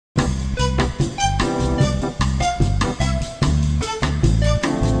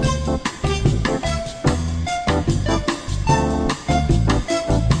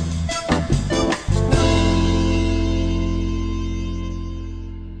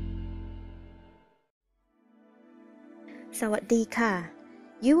Sawadika.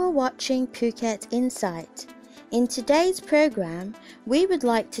 You are watching Phuket Insight. In today's program, we would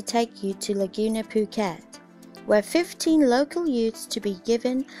like to take you to Laguna Phuket, where 15 local youths to be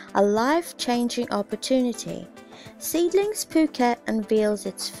given a life-changing opportunity. Seedlings Phuket unveils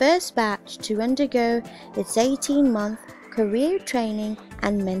its first batch to undergo its 18-month career training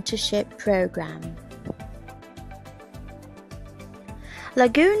and mentorship program.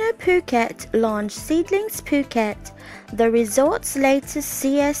 Laguna Phuket launched Seedlings Phuket, the resort's latest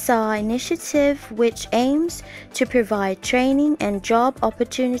CSR initiative, which aims to provide training and job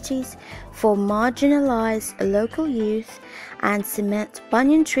opportunities for marginalized local youth and cement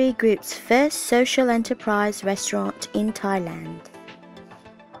Banyan Tree Group's first social enterprise restaurant in Thailand.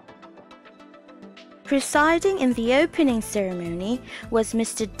 Presiding in the opening ceremony was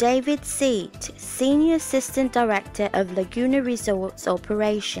Mr. David Seet, Senior Assistant Director of Laguna Resorts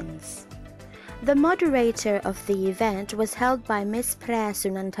Operations. The moderator of the event was held by Ms. Praeh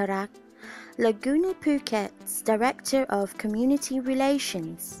Sunantaruk, Laguna Phuket's Director of Community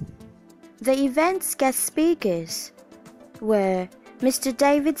Relations. The event's guest speakers were Mr.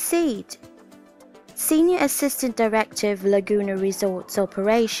 David Seet, Senior Assistant Director of Laguna Resorts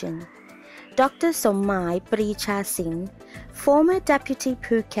Operations, Dr. Sommai Prechaseen, former Deputy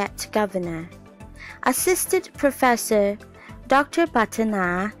Phuket Governor, Assistant Professor Dr.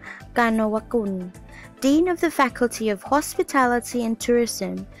 Partana, Karnowakul, Dean of the Faculty of Hospitality and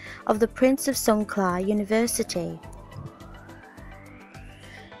Tourism of the Prince of Songkla University.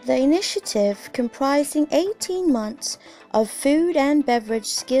 The initiative, comprising 18 months of food and beverage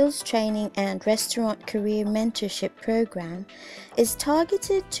skills training and restaurant career mentorship program, is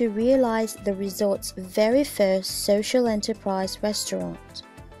targeted to realize the resort's very first social enterprise restaurant,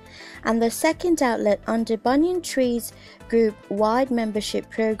 and the second outlet under Banyan Tree Group-wide membership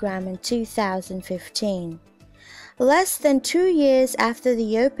program in 2015. Less than 2 years after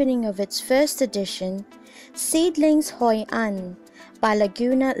the opening of its first edition, Seedlings Hoi An by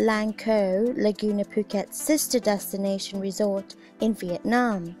Laguna Langko, Laguna Phuket's sister destination resort in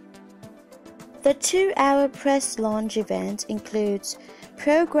Vietnam. The 2-hour press launch event includes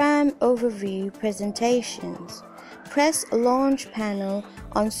program overview presentations, press launch panel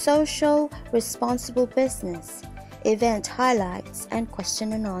on social responsible business, event highlights, and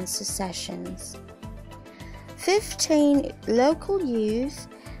question and answer sessions. 15 local youth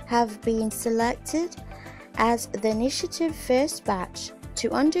have been selected as the initiative first batch to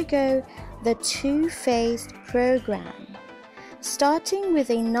undergo the 2-phased program, starting with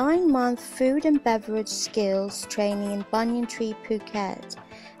a 9-month food and beverage skills training in Banyan Tree Phuket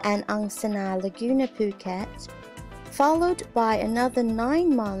and Angsana Laguna Phuket, followed by another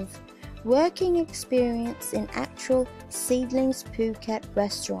 9-month working experience in actual Seedlings Phuket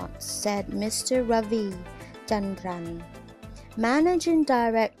restaurants, said Mr. Ravi Chandran, Managing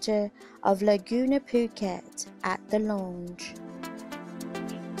Director of Laguna Phuket, at the launch.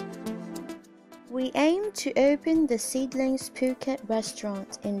 We aim to open the Seedlings Phuket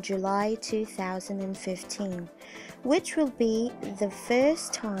restaurant in July 2015, which will be the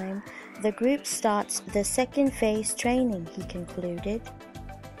first time the group starts the second phase training, he concluded.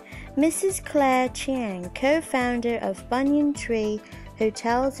 Mrs. Claire Chiang, co-founder of Banyan Tree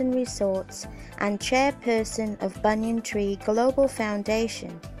Hotels and Resorts and chairperson of Banyan Tree Global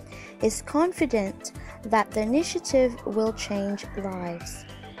Foundation, is confident that the initiative will change lives.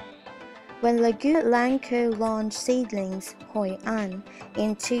 When Laguna Langko launched Seedlings Hoi An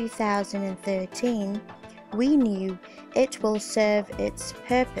in 2013, we knew it will serve its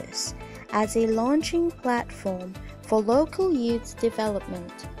purpose as a launching platform for local youth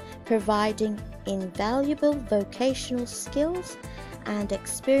development, providing invaluable vocational skills and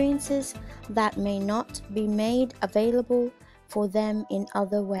experiences that may not be made available for them in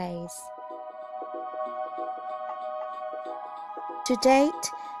other ways. To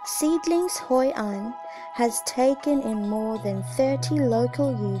date, Seedlings Hoi An has taken in more than 30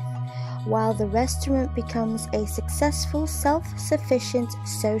 local youth, while the restaurant becomes a successful self-sufficient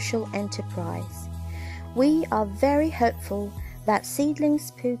social enterprise. We are very hopeful that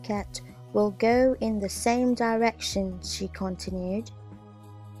Seedlings Phuket will go in the same direction, she continued.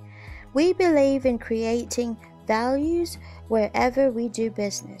 We believe in creating values wherever we do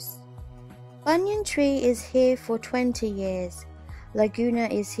business. Banyan Tree is here for 20 years. Laguna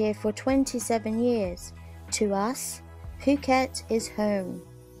is here for 27 years. To us, Phuket is home.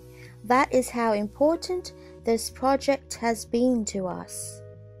 That is how important this project has been to us.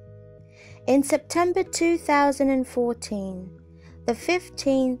 In September 2014, the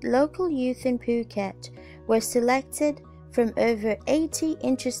 15 local youth in Phuket were selected from over 80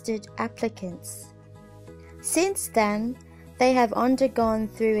 interested applicants. Since then, they have undergone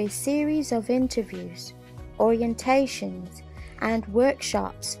through a series of interviews, orientations, and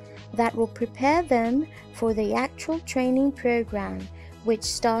workshops that will prepare them for the actual training program, which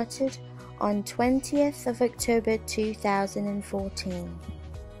started on 20th of October 2014.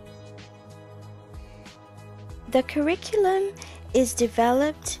 The curriculum is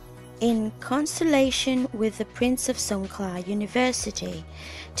developed in consultation with the Prince of Songkla University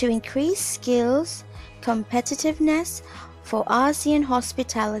to increase skills, competitiveness for ASEAN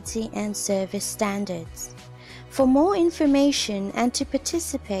hospitality and service standards. For more information and to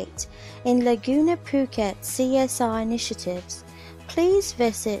participate in Laguna Phuket CSR initiatives, please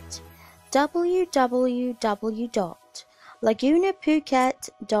visit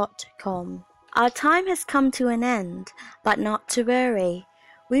www.lagunaphuket.com. Our time has come to an end, but not to worry.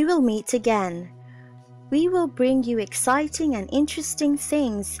 We will meet again. We will bring you exciting and interesting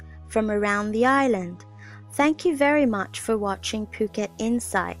things from around the island. Thank you very much for watching Phuket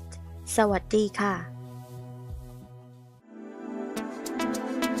Insight. สวัสดีค่ะ